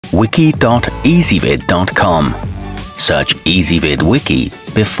wiki.ezvid.com. Search Ezvid Wiki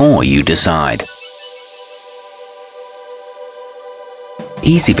before you decide.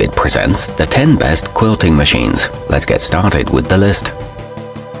 Ezvid presents the 10 best quilting machines. Let's get started with the list.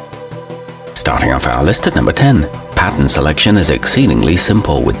 Starting off our list at number 10. Pattern selection is exceedingly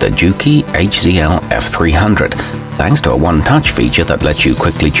simple with the Juki HZL F300, thanks to a one-touch feature that lets you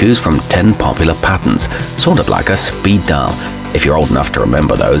quickly choose from 10 popular patterns, sort of like a speed dial. If you're old enough to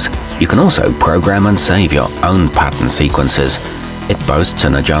remember those, you can also program and save your own pattern sequences. It boasts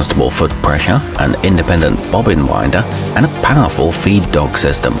an adjustable foot pressure, an independent bobbin winder, and a powerful feed dog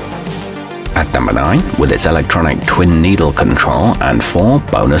system. At number 9, with its electronic twin needle control and 4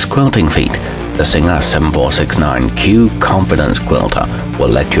 bonus quilting feet, the Singer 7469Q Confidence Quilter will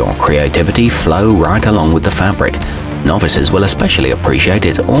let your creativity flow right along with the fabric. Novices will especially appreciate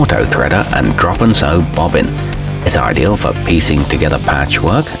its auto threader and drop and sew bobbin. It's ideal for piecing together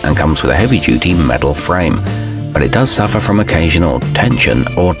patchwork and comes with a heavy-duty metal frame, but it does suffer from occasional tension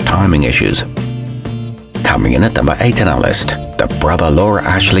or timing issues. Coming in at number 8 on our list, the Brother Laura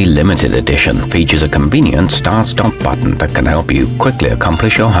Ashley Limited Edition features a convenient start-stop button that can help you quickly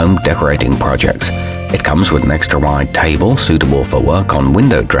accomplish your home decorating projects. It comes with an extra-wide table suitable for work on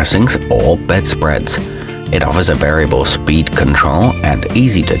window dressings or bedspreads. It offers a variable speed control and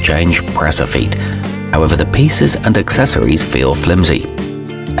easy-to-change presser feet. However, the pieces and accessories feel flimsy.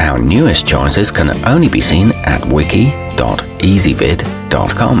 Our newest choices can only be seen at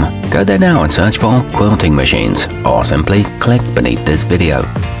wiki.ezvid.com. Go there now and search for quilting machines, or simply click beneath this video.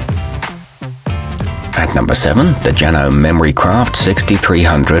 At number 7, the janome Memorycraft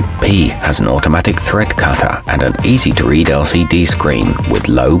 6300P has an automatic thread cutter and an easy-to-read LCD screen with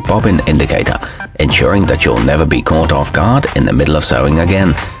low bobbin indicator, ensuring that you'll never be caught off guard in the middle of sewing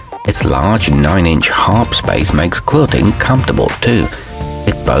again. Its large 9-inch harp space makes quilting comfortable too.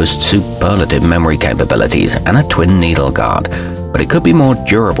 It boasts superlative memory capabilities and a twin needle guard, but it could be more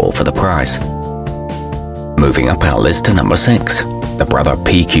durable for the price. Moving up our list to number 6. The Brother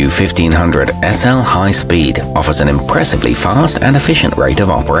PQ1500 SL High Speed offers an impressively fast and efficient rate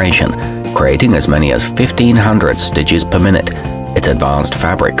of operation, creating as many as 1500 stitches per minute. Its advanced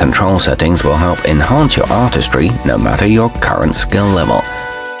fabric control settings will help enhance your artistry no matter your current skill level.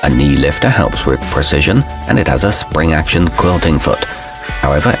 A knee lifter helps with precision, and it has a spring-action quilting foot.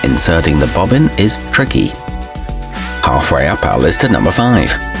 However, inserting the bobbin is tricky. Halfway up our list at number 5.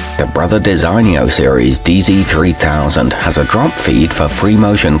 The Brother Designio Series DZ3000 has a drop feed for free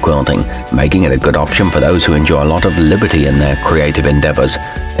motion quilting, making it a good option for those who enjoy a lot of liberty in their creative endeavors.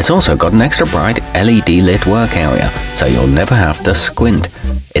 It's also got an extra bright LED lit work area, so you'll never have to squint.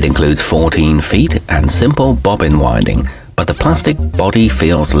 It includes 14 feet and simple bobbin winding, but the plastic body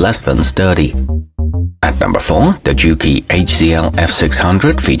feels less than sturdy. At number 4, the Juki HZL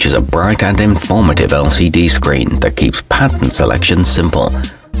F600 features a bright and informative LCD screen that keeps pattern selection simple.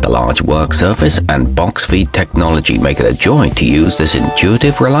 The large work surface and box feed technology make it a joy to use this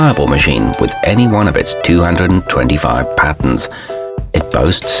intuitive, reliable machine with any one of its 225 patterns. It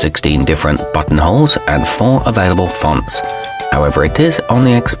boasts 16 different buttonholes and 4 available fonts. However, it is on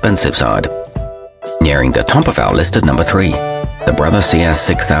the expensive side. Nearing the top of our list at number 3. The Brother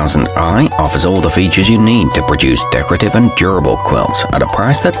CS6000i offers all the features you need to produce decorative and durable quilts at a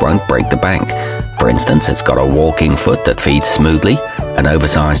price that won't break the bank. For instance, it's got a walking foot that feeds smoothly, an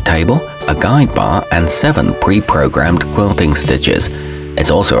oversized table, a guide bar, and 7 pre-programmed quilting stitches.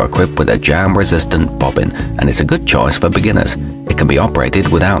 It's also equipped with a jam-resistant bobbin, and it's a good choice for beginners. It can be operated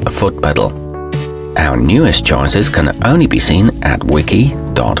without a foot pedal. Our newest choices can only be seen at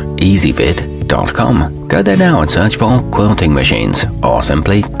wiki.ezvid.com. Go there now and search for quilting machines, or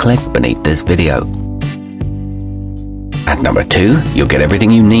simply click beneath this video. At number 2, you'll get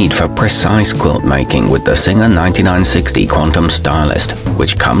everything you need for precise quilt making with the Singer 9960 Quantum Stylist,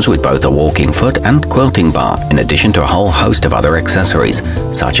 which comes with both a walking foot and quilting bar, in addition to a whole host of other accessories,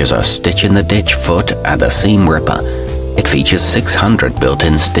 such as a stitch-in-the-ditch foot and a seam ripper. It features 600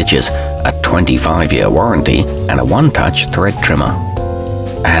 built-in stitches, a 25-year warranty, and a one-touch thread trimmer.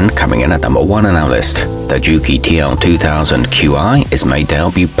 And coming in at number 1 on our list, the Juki TL2000QI is made to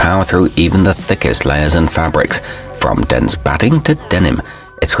help you power through even the thickest layers and fabrics, from dense batting to denim.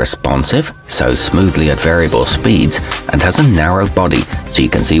 It's responsive, sews smoothly at variable speeds, and has a narrow body so you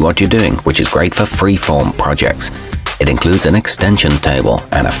can see what you're doing, which is great for free-form projects. It includes an extension table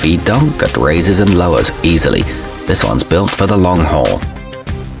and a feed dog that raises and lowers easily. This one's built for the long haul.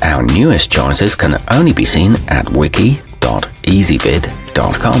 Our newest choices can only be seen at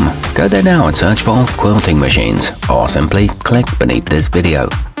wiki.ezvid.com. Go there now and search for quilting machines, or simply click beneath this video.